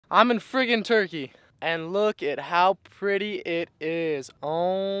I'm in friggin' Turkey. And look at how pretty it is.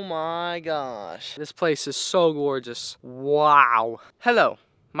 Oh my gosh. This place is so gorgeous. Wow. Hello,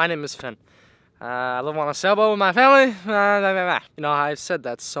 my name is Finn. I live on a sailboat with my family. You know, I've said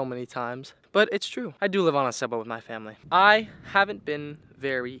that so many times, but it's true. I do live on a sailboat with my family. I haven't been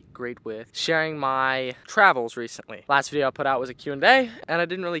very great with sharing my travels recently. Last video I put out was a Q&A, and I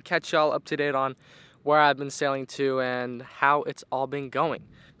didn't really catch y'all up to date on where I've been sailing to and how it's all been going.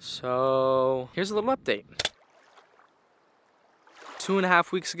 So here's a little update.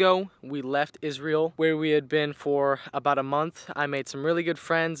 2.5 weeks ago, we left Israel, where we had been for about a month. I made some really good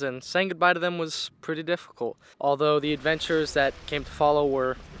friends, and saying goodbye to them was pretty difficult, although the adventures that came to follow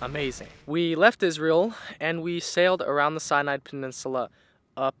were amazing. We left Israel, and we sailed around the Sinai Peninsula,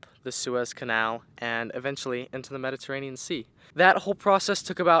 up the Suez Canal, and eventually into the Mediterranean Sea. That whole process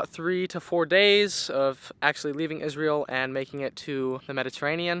took about 3 to 4 days of actually leaving Israel and making it to the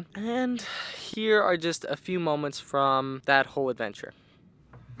Mediterranean. And here are just a few moments from that whole adventure.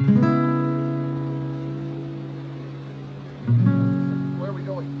 Where are we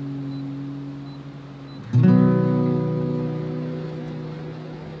going?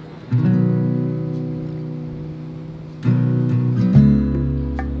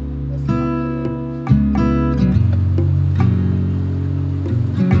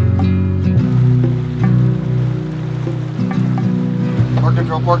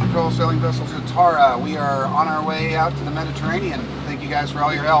 Port Control, Sailing Vessel Zatara. We are on our way out to the Mediterranean. Thank you guys for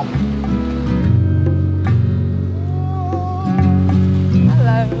all your help.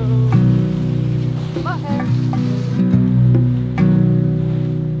 Hello. Go ahead.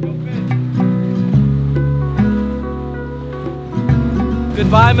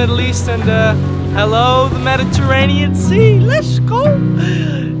 Goodbye, Middle East, and hello, the Mediterranean Sea. Let's go.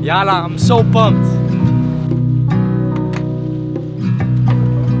 Yalla, I'm so pumped.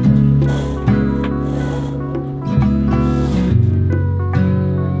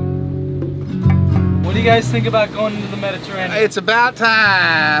 What do you guys think about going into the Mediterranean? It's about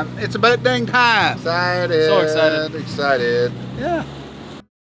time. It's about dang time. Excited. So excited. Excited. Yeah.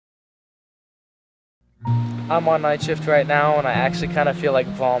 I'm on night shift right now, and I actually kind of feel like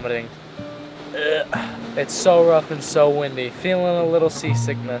vomiting. Ugh. It's so rough and so windy. Feeling a little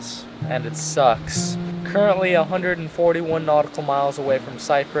seasickness, and it sucks. Currently 141 nautical miles away from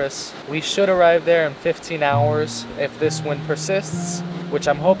Cyprus. We should arrive there in 15 hours if this wind persists, which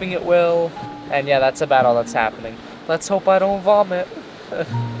I'm hoping it will. And yeah, that's about all that's happening. Let's hope I don't vomit.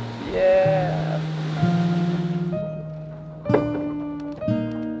 Yeah.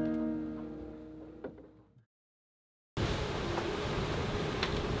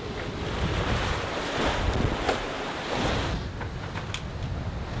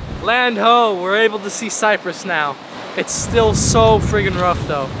 Land ho, we're able to see Cyprus now. It's still so friggin' rough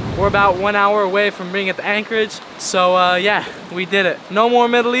though. We're about 1 hour away from being at the anchorage, so yeah, we did it. No more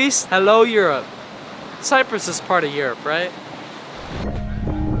Middle East, hello Europe. Cyprus is part of Europe, right?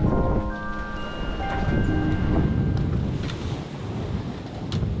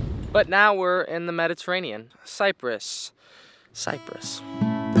 But now we're in the Mediterranean. Cyprus. Cyprus.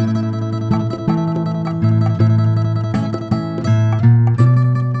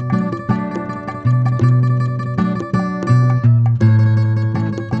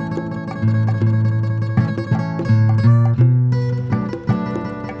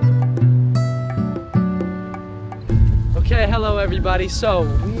 Okay, hello everybody. So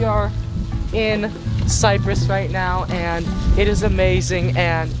we are in Cyprus right now, and it is amazing.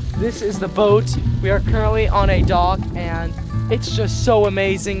 And this is the boat. We are currently on a dock, and it's just so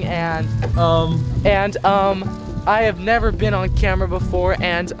amazing. And I have never been on camera before,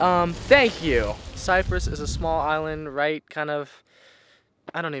 and thank you. Cyprus is a small island, right? Kind of.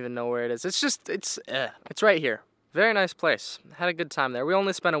 I don't even know where it is. It's right here. Very nice place. Had a good time there. We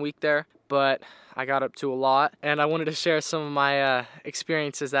only spent a week there, but I got up to a lot, and I wanted to share some of my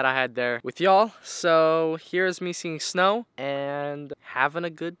experiences that I had there with y'all. So here's me seeing snow and having a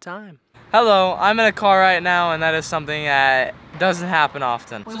good time. Hello, I'm in a car right now, and that is something that doesn't happen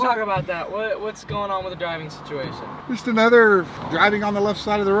often. Let's talk about that. What's going on with the driving situation? Just another driving on the left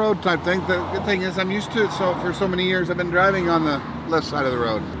side of the road type thing. The good thing is I'm used to it, so for so many years I've been driving on the left side of the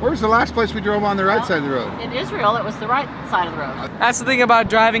road. Where's the last place we drove on the right side of the road? In Israel, it was the right side of the road. That's the thing about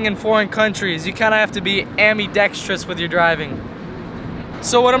driving in foreign countries. You kind of have to be ambidextrous with your driving.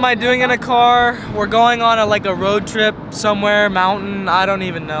 So what am I doing in a car? We're going on a road trip somewhere, mountain, I don't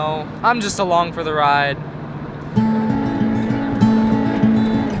even know. I'm just along for the ride.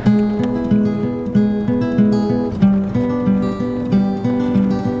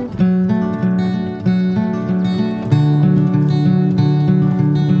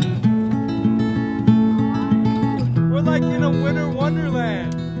 winter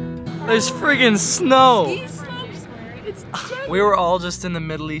wonderland. There's friggin' snow. We were all just in the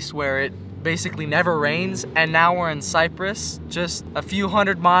Middle East where it basically never rains, and now we're in Cyprus, just a few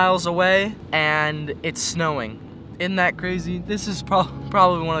hundred miles away, and it's snowing. Isn't that crazy? This is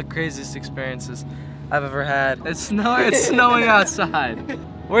probably one of the craziest experiences I've ever had. It's snowing outside.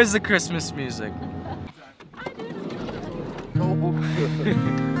 Where's the Christmas music? Oh,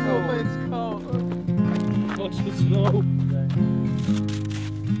 it's cold. Watch the snow.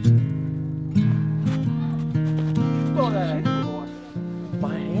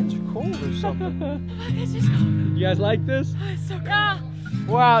 My hands are cold or something. You guys like this? Oh, it's so cold.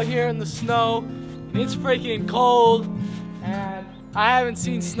 We're out here in the snow, and it's freaking cold, and I haven't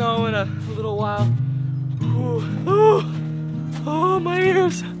seen snow in a little while. Ooh, ooh. Oh, my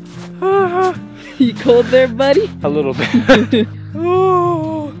ears. You cold there, buddy? A little bit.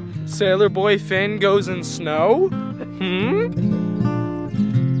 Ooh. Sailor Boy Finn goes in snow?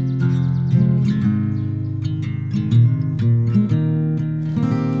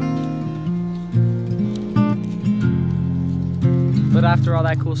 But after all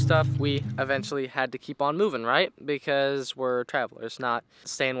that cool stuff, we eventually had to keep on moving, right? Because we're travelers, not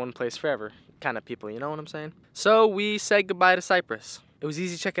stay in one place forever kind of people, you know what I'm saying? So we said goodbye to Cyprus. It was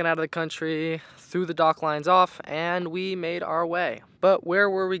easy checking out of the country, threw the dock lines off, and we made our way. But where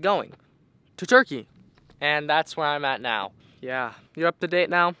were we going? To Turkey. And that's where I'm at now. Yeah, you're up to date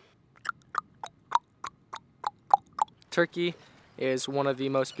now? Turkey is one of the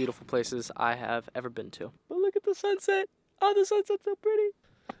most beautiful places I have ever been to. But look at the sunset. Oh, the sunset's so pretty.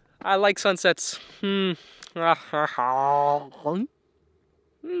 I like sunsets. Me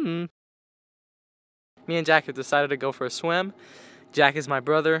and Jack have decided to go for a swim. Jack is my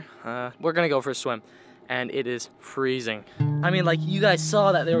brother. We're gonna go for a swim. And it is freezing. I mean, like, you guys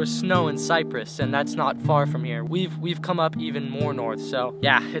saw that there was snow in Cyprus, and that's not far from here. We've come up even more north, so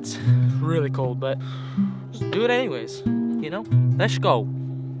yeah, it's really cold, but let's do it anyways, you know? Let's go.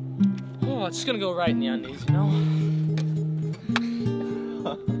 Oh, it's just gonna go right in the undies, you know?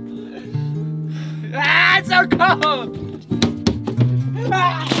 Ah, it's so cold!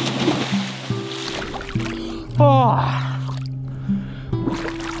 Ah! Oh.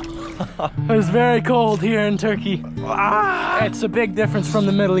 It's very cold here in Turkey. Ah. It's a big difference from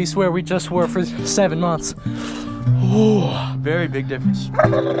the Middle East where we just were for 7 months. Ooh, very big difference.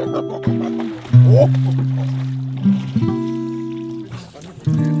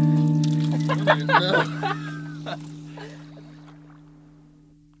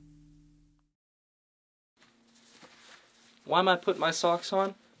 Why am I putting my socks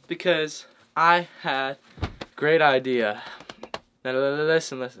on? Because I had a great idea. Now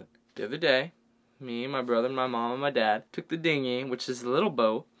listen. The other day, me, my brother, my mom, and my dad took the dinghy, which is the little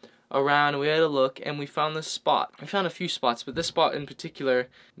boat, around, and we had a look, and we found this spot. I found a few spots, but this spot in particular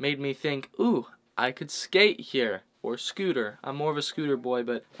made me think, ooh, I could skate here, or scooter. I'm more of a scooter boy,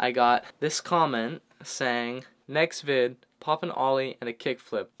 but I got this comment saying, next vid, pop an ollie and a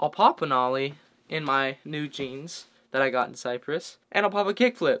kickflip. I'll pop an ollie in my new jeans that I got in Cyprus, and I'll pop a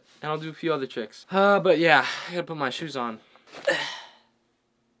kickflip, and I'll do a few other tricks. But yeah, I gotta put my shoes on.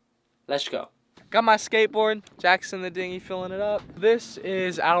 Let's go. Got my skateboard, Jack's in the dinghy filling it up. This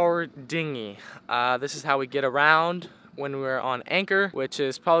is our dinghy. This is how we get around when we're on anchor, which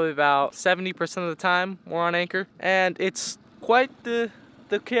is probably about 70% of the time we're on anchor. And it's quite the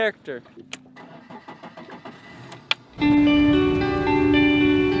character.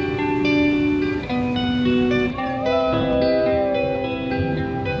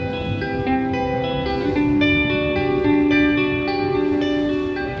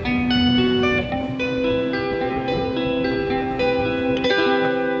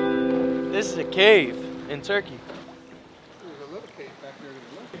 This is a cave in Turkey. There's a little cave back there.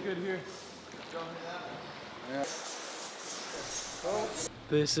 Good here. Yeah.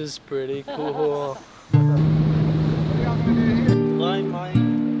 This is pretty cool.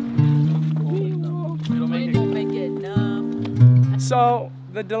 So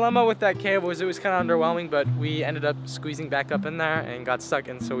the dilemma with that cave was it was kind of underwhelming, but we ended up squeezing back up in there and got stuck,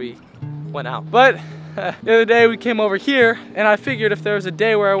 and so we went out. But the other day we came over here, and I figured if there was a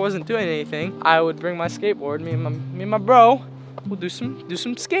day where I wasn't doing anything, I would bring my skateboard. Me and my bro will do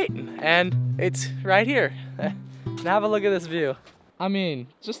some skating, and it's right here. Now have a look at this view. I mean,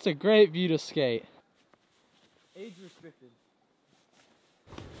 just a great view to skate. Age restricted.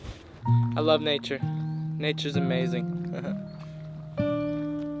 I love nature. Nature's amazing.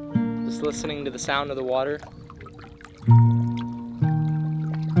 Just listening to the sound of the water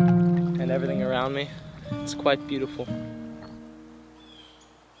and everything around me. It's quite beautiful.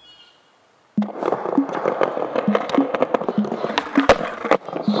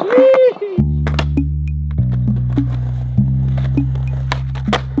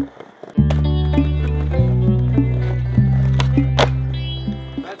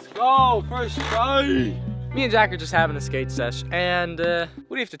 go, first try. Me and Jack are just having a skate sesh, and what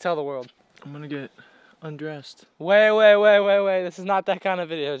do you have to tell the world? I'm gonna get undressed. Wait, this is not that kind of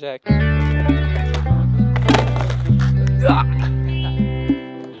video, Jack.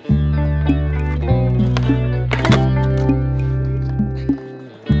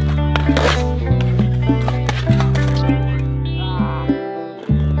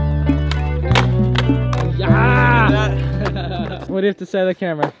 What do you have to say to the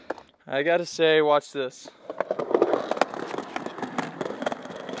camera? I gotta say, watch this.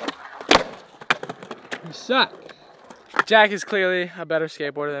 You suck. Jack is clearly a better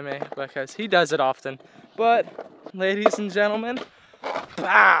skateboarder than me because he does it often. But, ladies and gentlemen,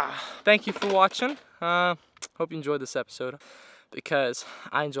 thank you for watching. Hope you enjoyed this episode because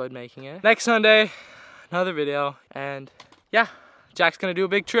I enjoyed making it. Next Sunday, another video, and yeah, Jack's gonna do a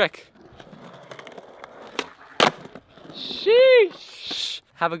big trick. Sheesh.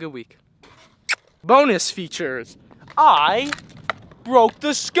 Have a good week. Bonus features. I broke the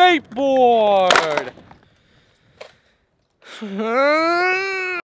skateboard.